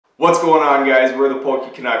What's going on, guys? We're the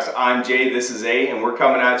PokeCanucks. I'm Jay, this is A, and we're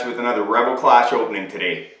coming at you with another Rebel Clash opening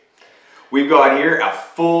today. We've got here a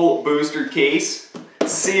full booster case,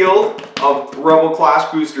 sealed, of Rebel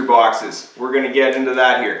Clash booster boxes. We're going to get into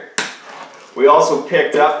that here. We also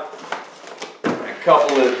picked up a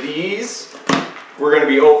couple of these. We're going to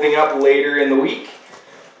be opening up later in the week.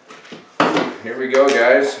 Here we go,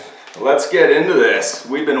 guys. Let's get into this.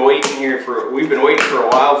 We've been waiting for a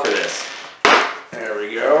while for this. There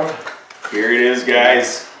we go. Here it is,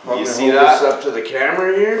 guys. You see hold that? this up to the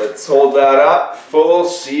camera here. Let's hold that up. Full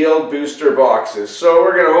sealed booster boxes. So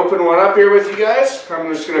we're gonna open one up here with you guys.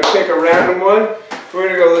 I'm just gonna pick a random one. We're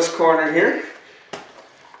gonna go this corner here.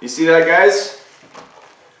 You see that, guys?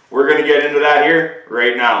 We're gonna get into that here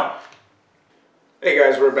right now. Hey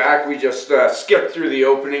guys, we're back. We just skipped through the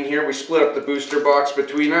opening here. We split up the booster box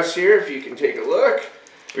between us here, if you can take a look.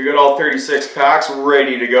 We got all 36 packs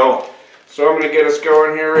ready to go. So I'm gonna get us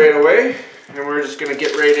going here right away, and we're just gonna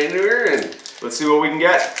get right into her and let's see what we can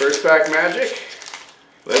get. First pack magic.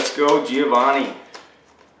 Let's go, Giovanni.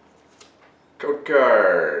 Code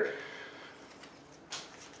card.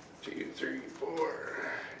 2, 3,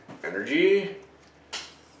 4. Energy.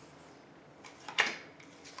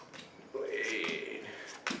 Blade.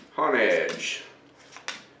 On edge.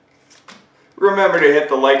 Remember to hit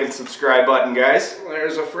the like and subscribe button, guys. Well,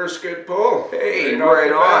 there's a first good pull. Hey,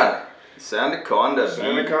 right on. Sandaconda V.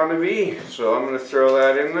 Sandaconda V. So I'm going to throw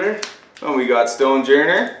that in there. And we got Stone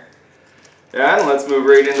Journer. And let's move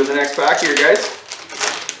right into the next pack here, guys.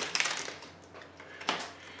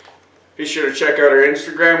 Be sure to check out our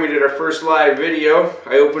Instagram. We did our first live video.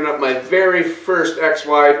 I opened up my very first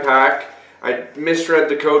XY pack. I misread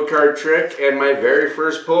the code card trick, and my very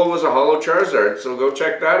first pull was a holo Charizard. So go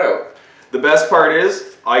check that out. The best part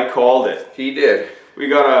is, I called it. He did. We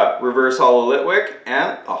got a reverse holo Litwick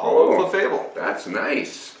and a holo Clefable. That's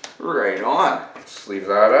nice. Right on. Let's leave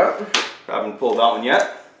that up. Haven't pulled that one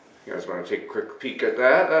yet. You guys want to take a quick peek at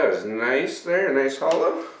that? That is nice there. Nice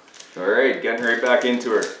holo. Alright, getting right back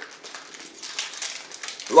into her.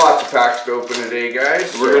 Lots of packs to open today,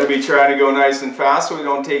 guys. We're going to be trying to go nice and fast so we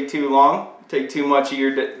don't take too long. Take too much of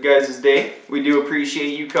your guys' day. We do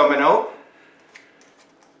appreciate you coming out.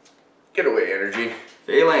 Getaway energy.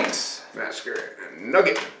 Phalanx. Masker.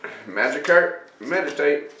 Nugget. Magikarp.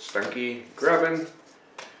 Meditite. Stunky. Grubbin.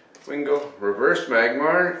 Wingull. Reverse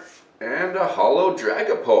Magmar. And a holo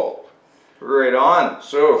Dragapult. Right on.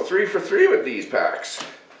 So 3 for 3 with these packs.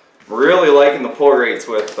 Really liking the pull rates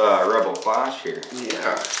with Rebel Clash here.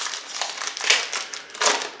 Yeah.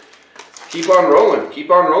 Keep on rolling.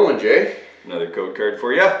 Keep on rolling, Jay. Another code card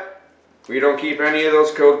for you. We don't keep any of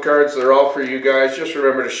those code cards. They're all for you guys. Just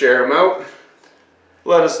remember to share them out.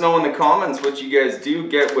 Let us know in the comments what you guys do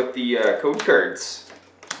get with the code cards.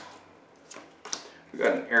 We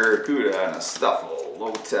got an Arrokuda and a Stuffle,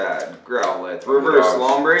 Lotad, Growlithe, Reverse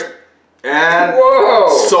Lombre, and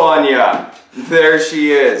whoa! Sonya. There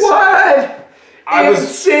she is. What?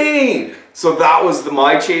 Insane! So that was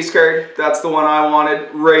my chase card. That's the one I wanted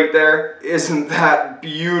right there. Isn't that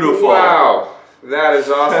beautiful? Wow. That is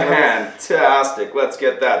awesome. Fantastic. Let's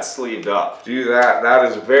get that sleeved up. Do that. That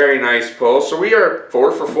is a very nice pull. So we are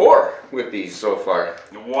 4 for 4 with these so far.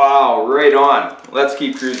 Wow, right on. Let's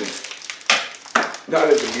keep cruising. That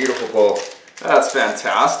is a beautiful pull. That's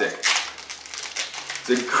fantastic. It's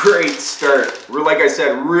a great start. Like I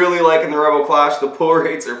said, really liking the Rebel Clash. The pull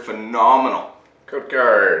rates are phenomenal. Code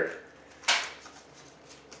card.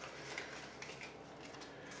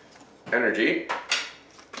 Energy.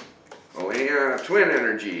 Oleana, Twin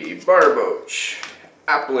Energy, Barboach,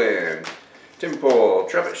 Applin, Timpole,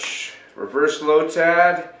 Trubbish, Reverse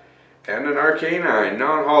Lotad, and an Arcanine.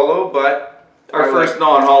 Non-holo, but our first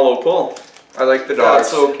non-holo pull. I like the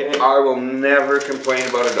dogs. That's okay. I will never complain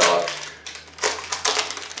about a dog.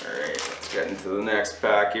 Alright, let's get into the next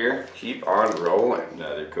pack here. Keep on rolling.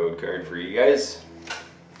 Another code card for you guys.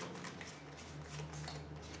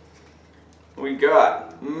 We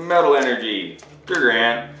got Metal Energy,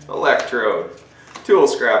 Durant, Electrode, Tool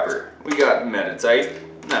Scrapper. We got Meditite,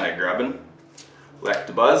 Nanagrubbin,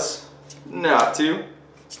 Electabuzz, Natu,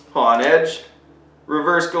 On Edge,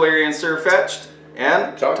 Reverse Galarian Surfetched,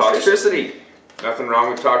 and Toxtricity. Nothing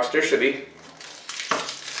wrong with Toxtricity.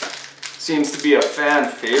 Seems to be a fan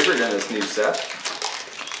favorite in this new set.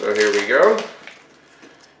 So here we go.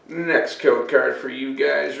 Next code card for you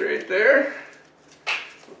guys right there.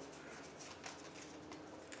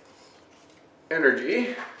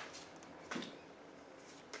 Energy.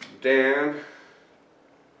 Dan.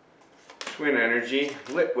 Twin Energy.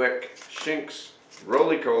 Litwick. Shinx.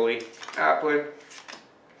 Roly-Coly. Applin.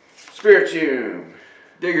 Spiritomb.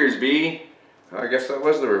 Diggersby, I guess that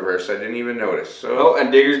was the reverse. I didn't even notice. So. Oh,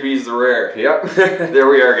 and Diggersby's the rare. Yep. There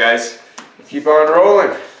we are, guys. Keep on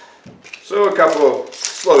rolling. So a couple,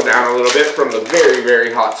 slow down a little bit from the very,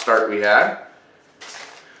 very hot start we had.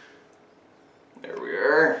 There we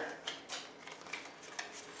are.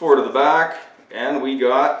 4 to the back, and we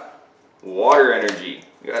got Water Energy.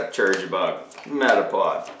 We got Charge-a-Bug,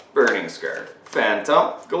 Metapod, Burning Scar,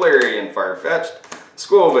 Phantom, Galarian Farfetch'd,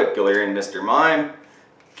 Squovit, Galarian Mr. Mime,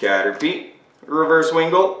 Caterpie, Reverse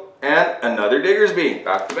Wingull, and another Diggersby.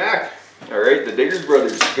 Back to back. Alright, the Diggers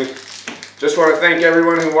brothers. Just want to thank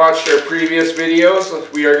everyone who watched our previous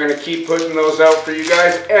videos. We are going to keep putting those out for you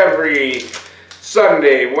guys every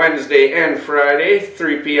Sunday, Wednesday, and Friday,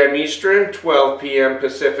 3 p.m. Eastern, 12 p.m.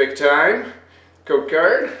 Pacific time. Code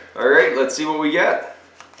card. Alright, let's see what we get.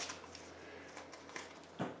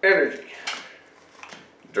 Energy.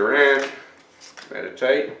 Durant.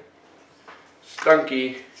 Meditite.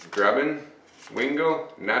 Stunky. Grubbin. Wingull.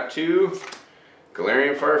 Natu.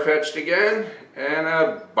 Galarian Farfetch'd again. And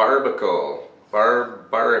a Barbicle.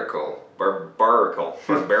 Barbarical.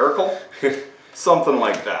 Something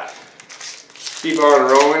like that. Keep on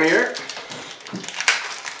rolling here.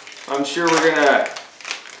 I'm sure we're gonna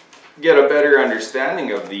get a better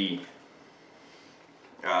understanding of the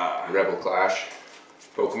Rebel Clash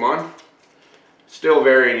Pokemon. Still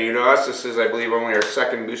very new to us. This is, I believe, only our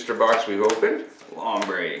second booster box we've opened.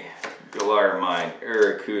 Lombre, Galarmine,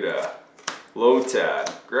 Arrokuda, Lotad,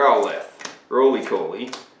 Growlithe,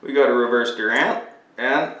 Roly-Poly. We got a reverse Durant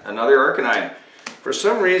and another Arcanine. For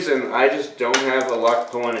some reason, I just don't have the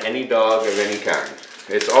luck pulling any dog of any kind.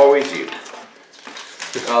 It's always you.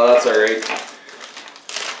 Oh, that's alright.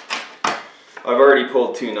 I've already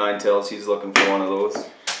pulled 2 Ninetales. He's looking for one of those.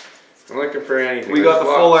 I'm looking for anything. We got the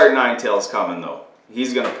full art Ninetales coming though.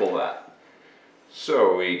 He's gonna pull that.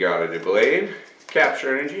 So we got a Doublade,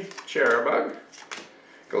 Capture Energy, Charabug,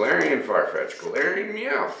 Galarian Farfetch'd, Galarian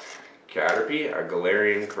Meowth, Caterpie, a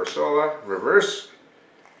Galarian Corsola, Reverse,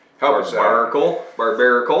 Barbarical.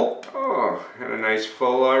 Oh, and a nice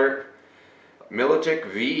full art Milotic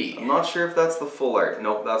V. I'm not sure if that's the full art.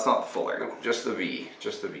 Nope, that's not the full art. Nope, just the V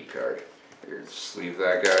card. Here, sleeve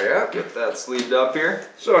that guy up. Get that sleeved up here.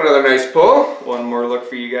 So another nice pull. One more look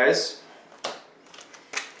for you guys.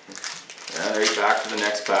 And right back to the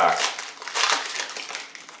next pack.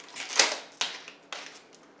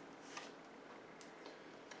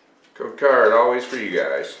 Code card, always for you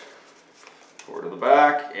guys. 4 to the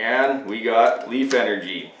back, and we got Leaf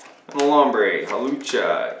Energy, an Lombre,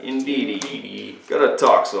 Halucha, Indeedee, got a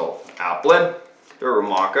Toxel, Applin,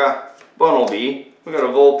 Darumaka, Bunnelby, we got a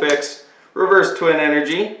Vulpix, Reverse Twin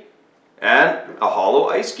Energy, and a Hollow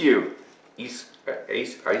Ice Cube. Is it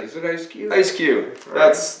Ice Cube? Ice Cube.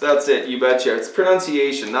 That's it, you betcha. It's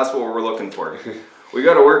pronunciation, that's what we're looking for. We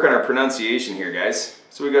got to work on our pronunciation here, guys.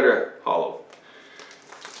 So we got a Hollow.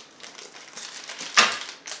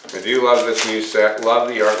 I do love this new set, love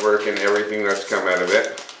the artwork and everything that's come out of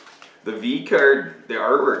it. The V card, the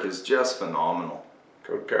artwork is just phenomenal.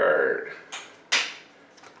 Code card.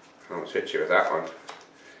 I almost hit you with that one.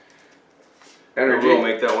 Energy. We'll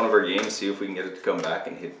make that one of our games, see if we can get it to come back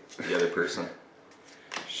and hit the other person.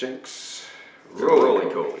 Shinx.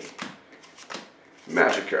 Roly-Poly.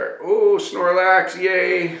 Magikarp. Oh, Snorlax,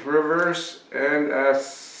 yay. Reverse. And a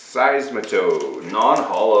Seismitoad.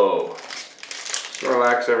 Non-hollow.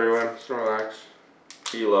 Snorlax, everyone. Snorlax.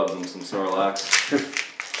 He loves him some Snorlax.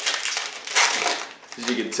 As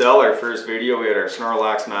you can tell, our first video, we had our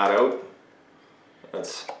Snorlax mat out.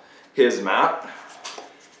 That's his mat.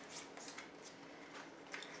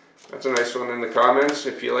 That's a nice one in the comments.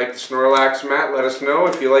 If you like the Snorlax mat, let us know.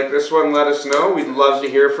 If you like this one, let us know. We'd love to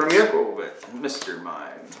hear from you. Squovit, Mr.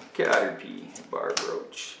 Mime, Caterpie,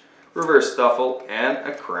 Barbroach, Reverse Stuffle, and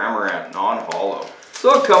a Cramorant, non-hollow.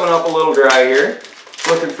 So coming up a little dry here.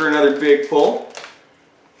 Looking for another big pull.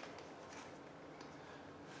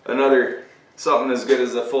 Another something as good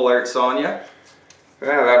as a full art Sonya.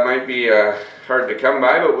 Yeah, that might be hard to come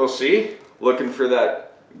by, but we'll see. Looking for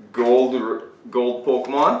that gold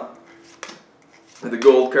Pokemon. The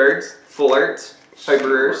gold cards, full arts, hyper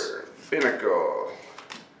rares. Pinnacle,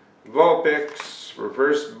 Vulpix,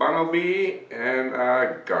 Reverse Bunnelby, and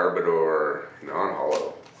Garbodor,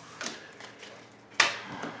 non-hollow.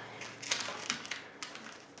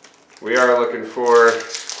 We are looking for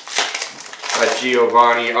a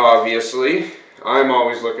Giovanni, obviously. I'm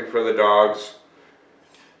always looking for the dogs.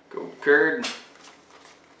 Gold card.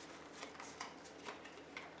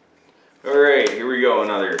 Alright, here we go,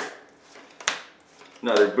 another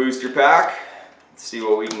booster pack. Let's see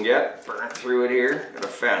what we can get. Burn through it here. Got a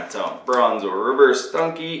Phantom, Bronzor, Reverse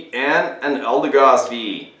Stunky, and an Eldegoss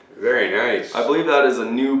V. Very nice. I believe that is a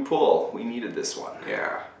new pull. We needed this one.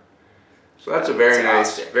 Yeah. So that's a very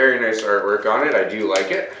nice artwork on it. I do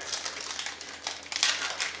like it.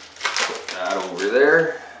 Put that over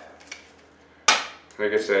there.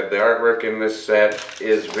 Like I said, the artwork in this set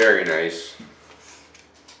is very nice.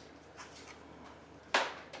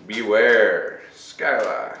 Beware,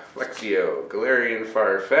 Skyla, Lexio, Galarian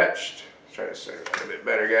Farfetch'd. Try to say that a bit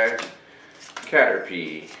better, guys.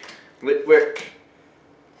 Caterpie, Litwick,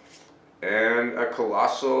 and a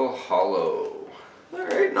Colossal Hollow.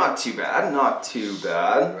 Alright, not too bad, not too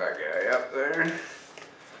bad. That guy up there.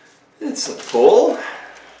 It's a pull.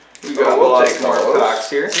 We got lots more packs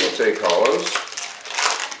here. We'll take hollows.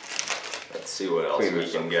 Let's see what else we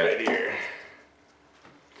can get here.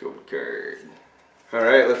 Code card.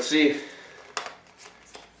 Alright, let's see.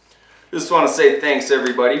 Just want to say thanks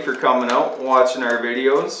everybody for coming out and watching our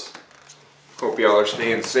videos. Hope y'all are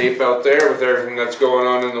staying safe out there with everything that's going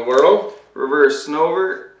on in the world. Reverse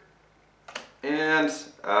Snover and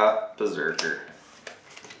Berserker.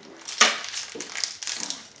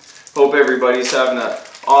 Hope everybody's having an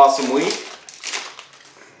awesome week.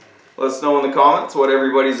 Let us know in the comments what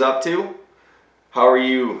everybody's up to. How are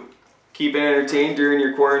you keeping entertained during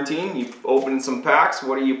your quarantine? You opening some packs?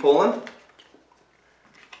 What are you pulling?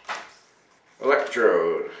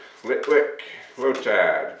 Electrode, Litwick,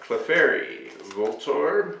 Lotad, Clefairy,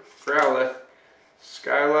 Voltorb, Growlithe,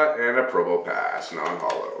 Skyla, and a Probopass,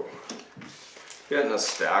 non-hollow. Getting a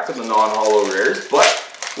stack of the non-hollow rares, but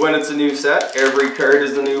when it's a new set, every card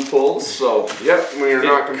is a new pull, so yep, we're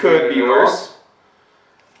not it could be worse.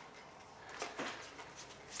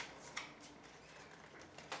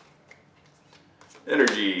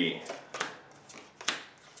 Energy.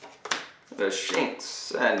 A Shinx,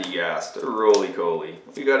 Sandygast, a Roly-Coly.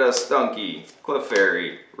 We got a Stunky,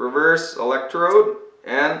 Clefairy, Reverse, Electrode,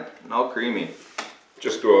 and no Creamy.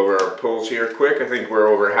 Just go over our pulls here quick. I think we're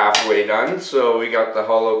over halfway done. So we got the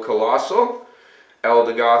Hollow Colossal,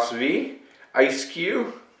 Eldegoss V, Ice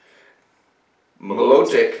Cube,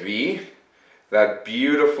 Milotic V, that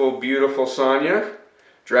beautiful, beautiful Sonya,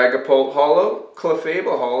 Dragapult Hollow,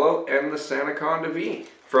 Clefable Hollow, and the Sandaconda V.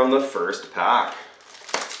 From the first pack.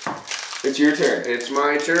 It's your turn. It's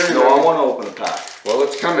my turn. No, I want to open a pack. Well,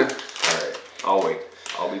 it's coming. Alright, I'll wait.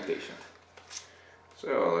 I'll be patient.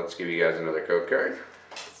 So let's give you guys another code card.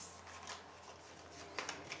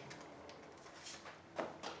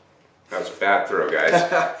 That was a bad throw,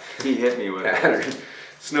 guys. He hit me with it.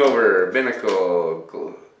 Snover,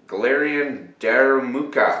 Binnacle, Galarian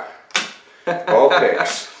Darumaka,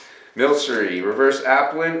 Vulpix, Milcery, Reverse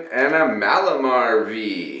Applin, and a Malamar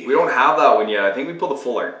V. We don't have that one yet. I think we pulled the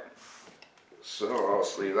full art. So I'll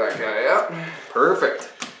sleeve that guy up.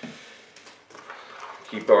 Perfect.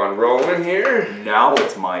 Keep on rolling here. Now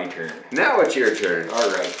it's my turn. Now it's your turn.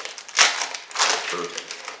 Alright. Perfect.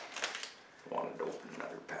 Wanted to open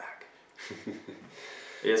another pack.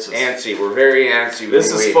 It's antsy. We're very antsy.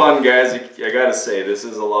 This is fun, guys. I gotta say, this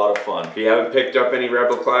is a lot of fun. If you haven't picked up any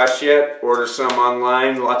Rebel Clash yet, order some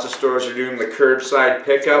online. Lots of stores are doing the curbside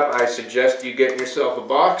pickup. I suggest you get yourself a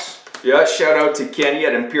box. Yeah, shout out to Kenny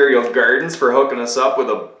at Imperial Gardens for hooking us up with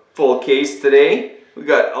a full case today. We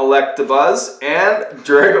got Electabuzz and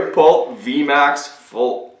Dragapult VMAX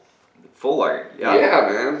full art. Yeah,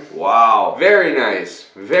 man. Wow. Very nice.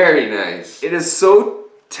 Very nice. It is so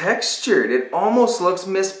textured. It almost looks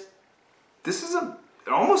it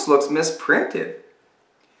almost looks misprinted.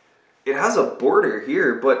 It has a border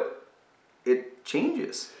here, but it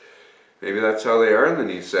changes. Maybe that's how they are in the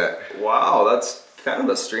new set. Wow, that's kind of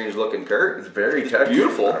a strange looking card. It's very textured.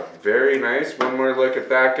 Beautiful. Very nice. One more look at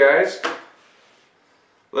that, guys.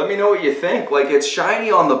 Let me know what you think. Like, it's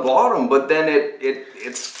shiny on the bottom, but then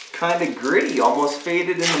it's kind of gritty, almost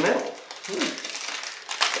faded in the middle.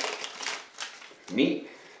 Neat.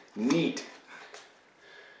 Neat.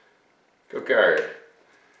 Go card.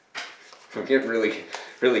 I'm getting really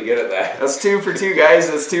good at that. That's 2 for 2,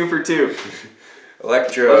 guys. That's 2 for 2.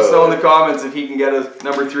 Electro. Let us know in the comments if he can get a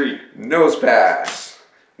number 3. Nose Pass.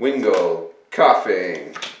 Wingull.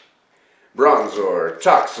 Coughing. Bronzor.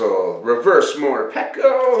 Toxel. Reverse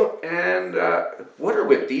Morpeko. And what are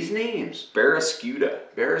with these names? Barrascuda.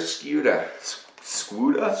 Barrascuda.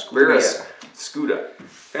 Scuda? Scuda.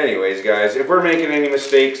 Anyways, guys, if we're making any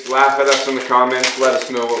mistakes, laugh at us in the comments. Let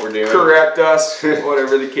us know what we're doing. Correct us,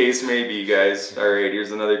 whatever the case may be, guys. All right,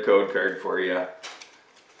 here's another code card for you.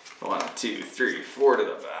 1, 2, 3, 4 to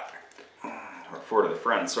the back. Or 4 to the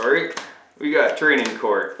front, sorry. We got Training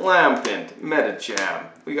Court, Lampent, Medicham.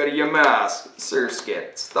 We got a Yamask,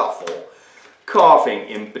 Surskit, Stuffle, Coughing,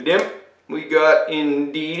 Impidimp. We got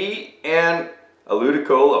Indeedee and A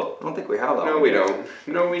Ludicolo. I don't think we have that one. No, we don't.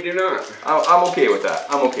 No, we do not. I'm okay with that.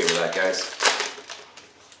 I'm okay with that, guys.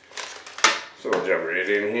 So we'll jump right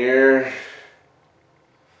in here.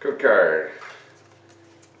 Code card.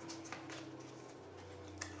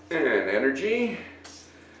 And energy.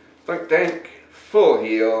 Funk Tank. Full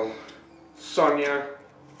Heal. Sonia.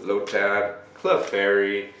 Lotad.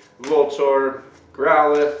 Clefairy. Voltorb.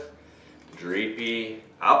 Growlithe. Dreepy.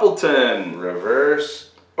 Appleton. Reverse.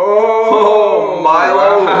 Oh,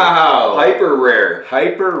 Milo. Wow. Hyper rare.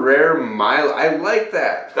 Hyper rare Milo. I like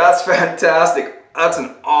that. That's fantastic. That's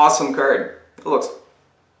an awesome card. It looks,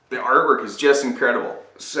 the artwork is just incredible.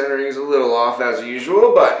 Centering's a little off as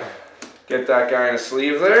usual, but get that guy in a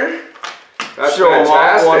sleeve there. That's Show him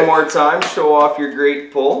off fantastic. one more time. Show off your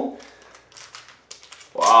great pull.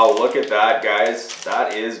 Wow, look at that, guys.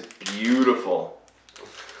 That is beautiful.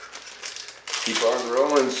 Keep on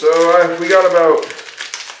rolling. So we got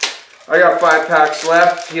I got 5 packs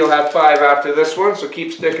left. He'll have 5 after this one, so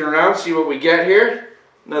keep sticking around, see what we get here.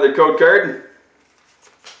 Another code card.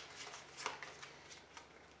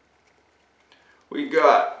 We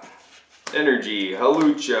got Energy,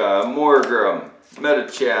 Halucha, Morgrem,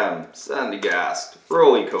 Metacham, Sandygast,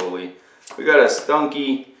 Roly-Coly. We got a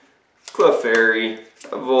Stunky, Clefairy,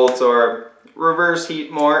 a Voltorb, Reverse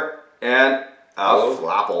Heatmort, and a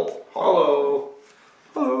Flapple. Hello.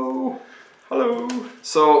 Hello. Hello.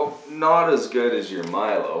 So, not as good as your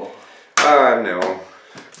Milo. No.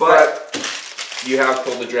 But you have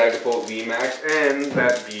pulled the Dragapult VMAX and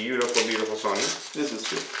that beautiful, beautiful Sonya. this is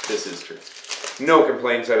true. This is true. No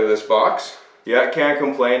complaints out of this box. Yeah, can't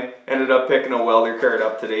complain. Ended up picking a welder card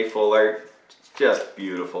up today, full art. Just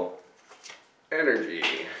beautiful. Energy.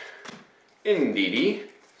 Indeedee.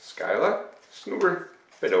 Skyla. Snooper.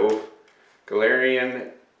 Bidove. Galarian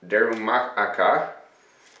Darumaka.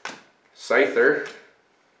 Scyther.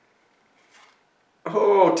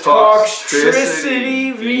 Oh,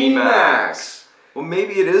 Toxtricity VMAX. Well,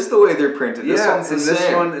 maybe it is the way they're printed. This Yeah, one's the and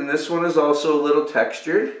same. this one is also a little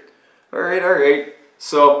textured. All right.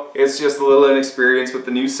 So it's just a little inexperience with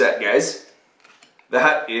the new set, guys.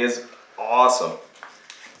 That is awesome.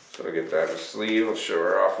 So I'll get that in a sleeve. I'll show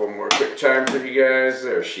her off one more quick time for you guys.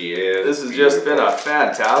 There she is. This has just been a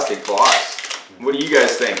fantastic box. What do you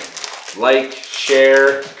guys think? Like,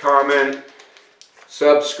 share, comment,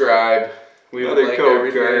 subscribe. We would Another like code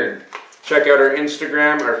everything. card. Check out our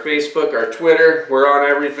Instagram, our Facebook, our Twitter. We're on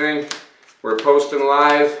everything. We're posting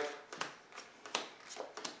live.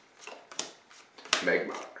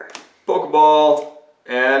 Magmar. Pokeball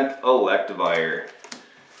and Electivire.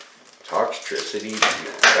 Toxtricity.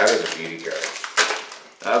 That is a beauty card.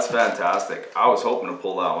 That's fantastic. I was hoping to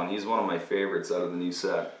pull that one. He's one of my favorites out of the new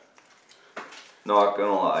set. Not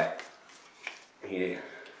gonna lie. Yeah.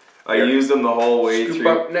 I used him the whole way Scoop through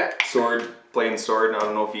up next. playing Sword, and I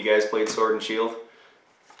don't know if you guys played Sword and Shield.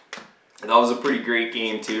 And that was a pretty great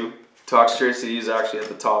game too. Toxtricity is actually at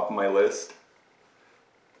the top of my list.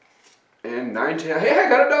 And Ninetales. Hey, I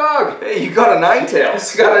got a dog! Hey, you got a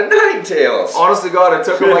Ninetales. Got a Ninetales! Honest to God, it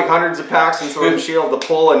took him like hundreds of packs in Sword and Shield to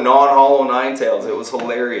pull a non-hollow Ninetales. It was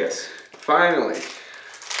hilarious. Finally.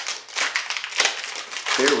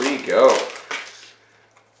 Here we go.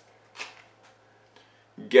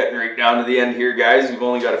 Getting right down to the end here, guys. We've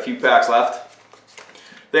only got a few packs left.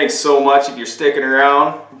 Thanks so much if you're sticking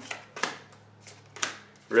around.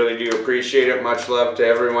 Really do appreciate it. Much love to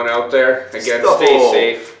everyone out there. Again, Stuffle, stay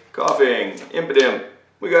safe. Coughing, Impidimp.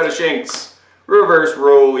 We got a Shinx, Reverse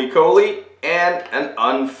Roly-Coly, and an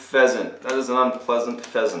Unpheasant. That is an unpleasant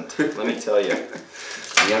pheasant, let me tell you.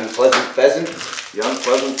 The unpleasant pheasant. The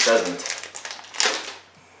unpleasant pheasant.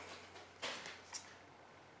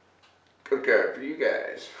 Good card for you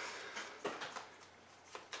guys.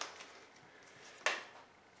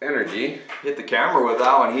 Energy. Hit the camera with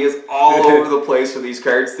that one. He is all over the place with these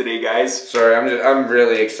cards today, guys. Sorry, I'm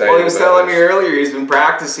really excited. Well, he was telling me this. earlier he's been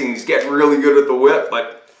practicing. He's getting really good with the whip,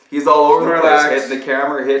 but he's all over the Relax. place. Hitting the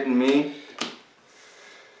camera, hitting me.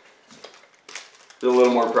 Do a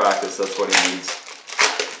little more practice. That's what he needs.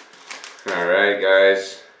 All right,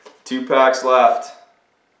 guys. 2 packs left.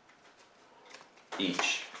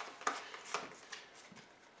 Each.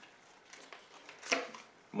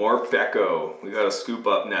 More Pecco. We got a Scoop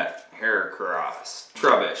Up Net, Heracross,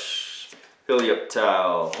 Trubbish,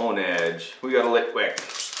 Helioptile, Honedge. We got a Litwick,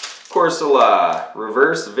 Corsola,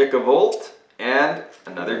 Reverse Vikavolt, and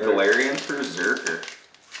another Galarian Berserker.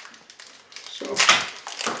 So.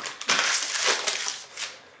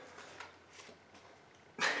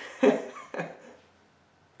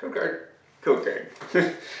 Code card. Code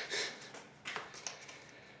card.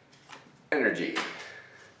 Energy.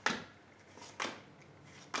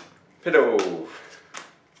 Pidove.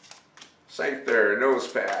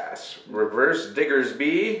 Pass, Reverse Digger's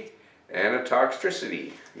V, and a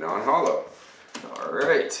Toxtricity, non-hollow. All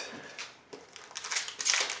right.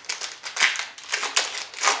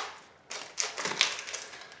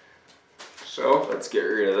 So Let's get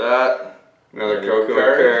rid of that. another code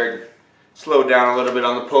card. Slow down a little bit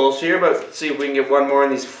on the pulse here, but let's see if we can get one more in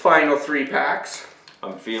these final 3 packs.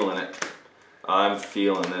 I'm feeling it. I'm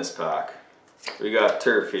feeling this pack. We got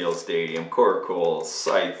Turffield Stadium, Corcoll,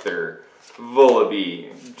 Scyther,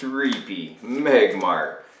 Vullaby, Dreepy,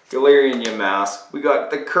 Magmar, Galarian Yamask. We got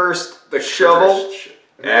the Cursed, the Shovel,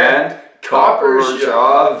 and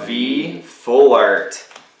Copperjaw V Full Art.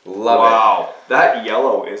 Love it. Wow, that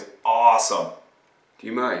yellow is awesome. Do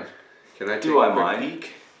you mind? Can I take Do I a quick mind?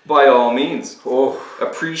 peek? By all means. Oh,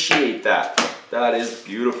 Appreciate that. That is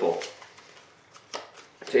beautiful.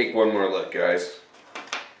 take one more look, guys.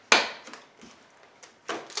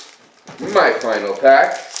 My final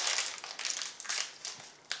pack.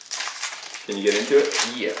 Can you get into it?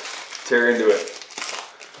 Yeah. Tear into it.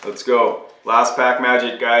 Let's go. Last pack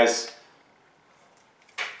magic, guys.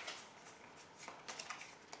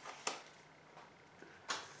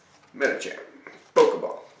 Metachamp,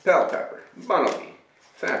 Pokeball, Palpepper, Bunnelby,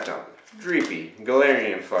 Phantom, Dreepy,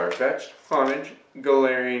 Galarian Farfetch'd, Honage,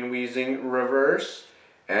 Galarian Weezing Reverse,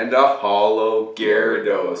 and a Hollow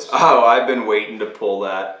Gyarados. Oh, I've been waiting to pull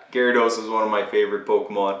that. Gyarados is one of my favorite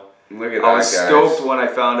Pokemon. Look at that, I was guys. stoked when I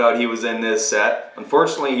found out he was in this set.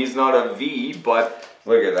 Unfortunately, he's not a V, but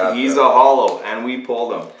Look at that. he's a hollow, and we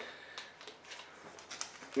pulled him.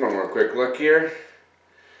 One more quick look here.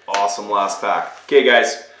 Awesome last pack. Okay,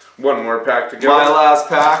 guys. One more pack to go. My last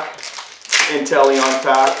pack. Inteleon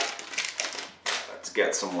pack. Let's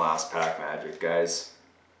get some last pack magic, guys.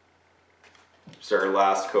 It's our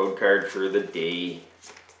last code card for the day.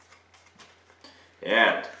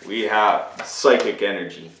 And we have Psychic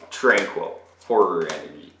Energy, Tranquil, Horror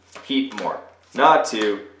Energy, Heatmore,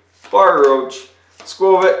 Natu, Barroach,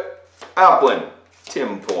 Squovit, Applin,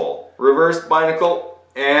 Timpole, Reverse Binacle,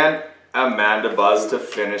 and Amanda Buzz to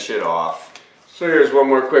finish it off. So here's one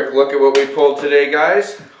more quick look at what we pulled today,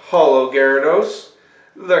 guys. Hollow Gyarados,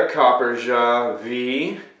 the Copperjaw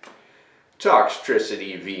V,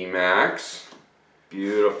 Toxtricity V Max,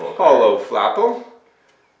 Beautiful. Hollow Flapple,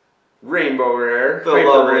 Rainbow Rare, The Hyper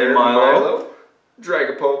lovely Rare Milo.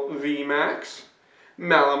 Dragapult V Max,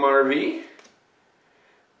 Malamar V,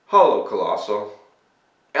 Hollow Colossal,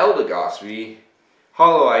 Eldegoss V,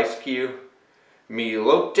 Hollow Ice Cube,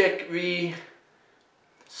 Milotic V,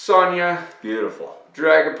 Sonya, Beautiful.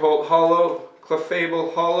 Dragapult Hollow,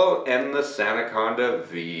 Clefable Hollow, and the Sandaconda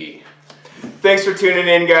V. Thanks for tuning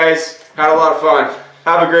in, guys. Had a lot of fun.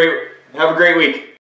 Have a great week.